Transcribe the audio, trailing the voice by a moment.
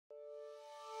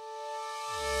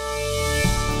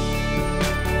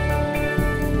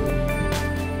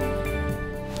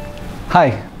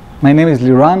Hi, my name is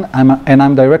Liran, and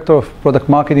I'm Director of Product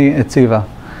Marketing at CEVA.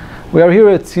 We are here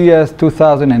at CES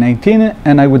 2018,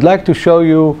 and I would like to show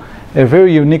you a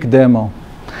very unique demo.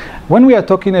 When we are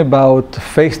talking about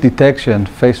face detection,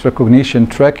 face recognition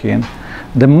tracking,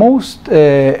 the most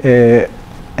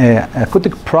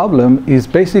acoustic problem is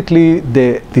basically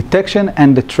the detection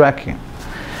and the tracking.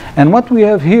 And what we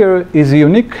have here is a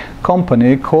unique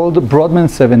company called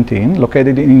Brodmann17,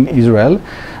 located in Israel,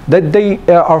 that they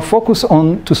are focused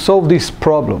on to solve this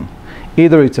problem.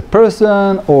 Either it's a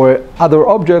person or other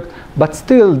object, but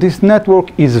still this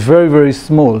network is very, very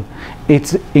small.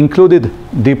 It's included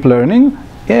deep learning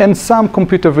and some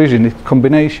computer vision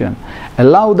combination.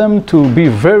 Allow them to be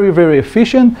very, very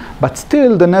efficient, but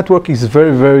still the network is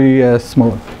very, very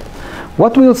small.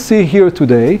 What we'll see here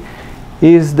today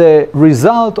is the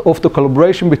result of the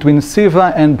collaboration between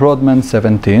CEVA and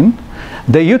Brodmann17.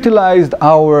 They utilized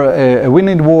our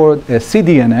winning word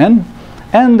CDNN,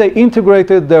 and they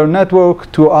integrated their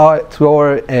network to our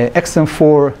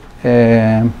XM4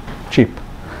 chip.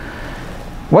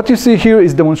 What you see here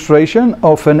is demonstration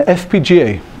of an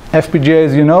FPGA. FPGA,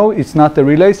 as you know, it's not a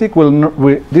real ASIC.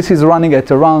 This is running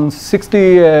at around 60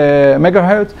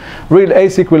 megahertz. Real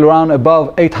ASIC will run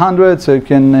above 800, so you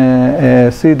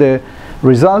can see the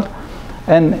result.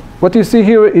 And what you see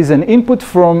here is an input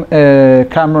from a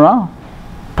camera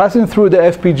passing through the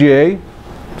FPGA,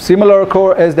 similar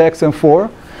core as the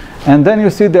XM4, and then you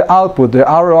see the output, the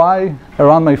ROI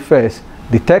around my face,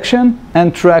 detection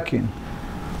and tracking.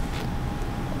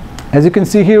 As you can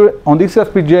see here on this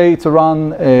FPGA, it's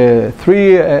around 3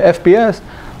 FPS,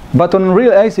 but on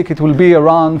real ASIC it will be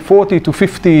around 40 to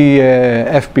 50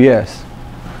 FPS.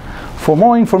 For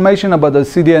more information about the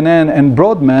CDNN and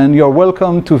Brodmann, you're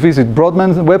welcome to visit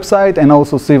Brodmann's website and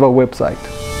also CEVA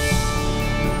website.